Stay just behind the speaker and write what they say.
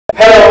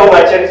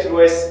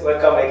viewers,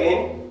 welcome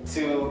again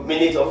to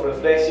Minute of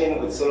Reflection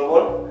with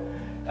Solomon.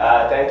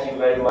 Thank you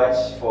very much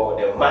for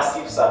the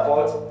massive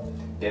support.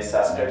 The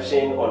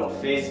subscription on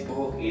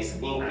Facebook is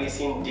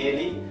increasing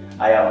daily.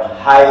 I am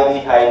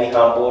highly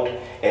humbled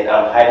and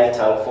I'm highly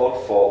thankful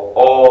for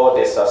all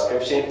the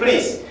subscription.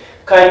 Please,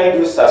 kindly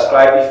do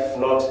subscribe. If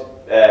not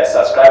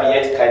subscribed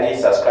yet, kindly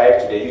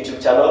subscribe to the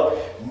YouTube channel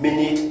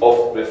Minute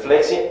of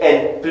Reflection,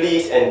 and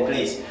please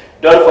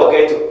don't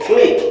forget to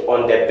click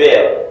on the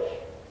bell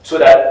so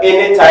that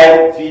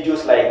anytime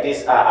videos like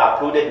this are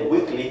uploaded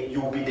weekly,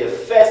 you'll be the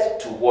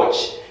first to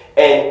watch.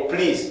 And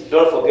please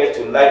don't forget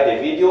to like the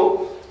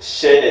video,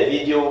 share the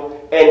video,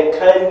 and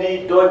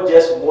kindly don't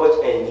just watch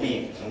and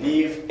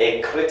leave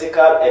a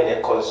critical and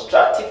a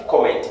constructive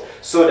comment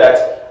so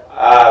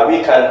that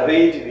we can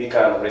read, we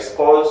can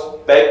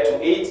respond back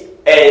to it,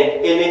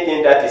 and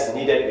anything that is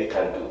needed we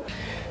can do.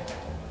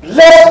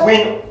 Let's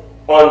win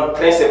on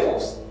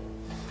principles.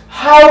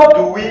 How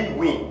do we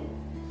win?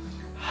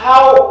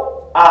 How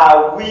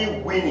are we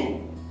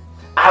winning?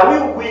 Are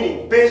we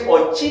winning based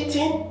on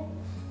cheating?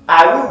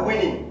 Are we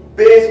winning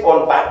based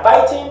on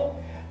backbiting?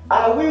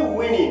 Are we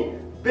winning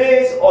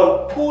based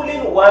on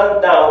pulling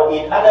one down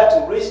in order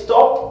to reach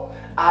top?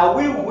 Are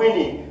we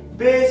winning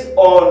based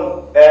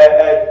on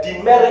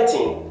demerits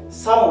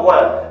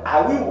someone?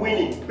 Are we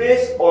winning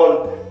based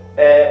on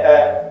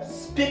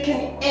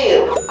speaking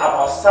ill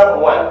about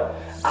someone?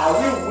 Are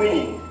we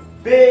winning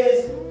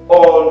based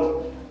on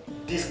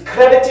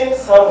discrediting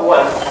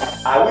someone?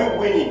 Are we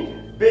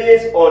winning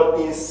based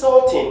on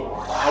insulting?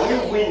 Are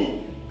we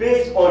winning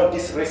based on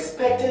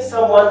disrespecting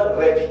someone's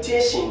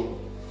reputation?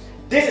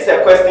 This is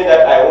a question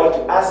that I want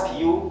to ask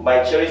you,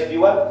 my cherished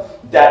viewer,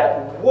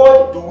 that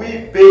what do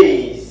we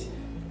base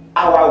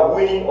our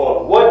winning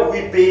on? What do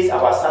we base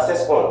our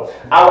success on?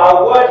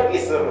 Our world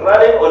is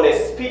running on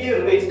a speedy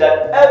rate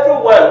that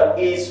everyone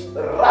is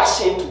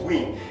rushing to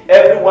win.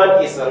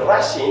 Everyone is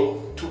rushing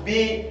to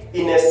be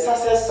in a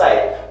success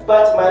side.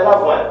 But my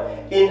loved one,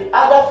 in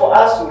order for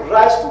us to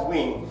rush to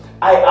win,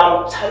 I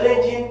am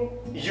challenging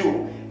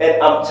you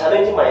and I'm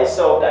challenging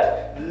myself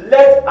that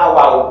let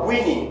our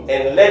winning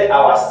and let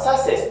our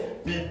success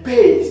be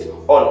based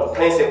on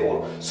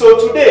principle.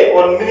 So today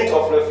on Minute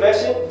of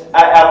Reflection,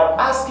 I am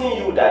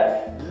asking you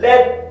that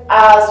let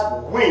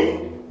us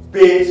win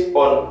based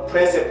on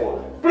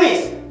principle.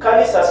 Please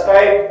kindly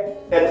subscribe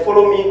and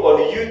follow me on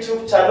the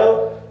YouTube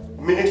channel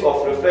Minute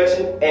of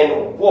Reflection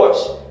and watch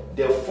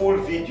the full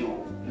video.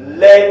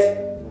 Let's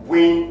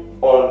win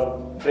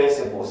on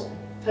principles.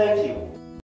 Thank you.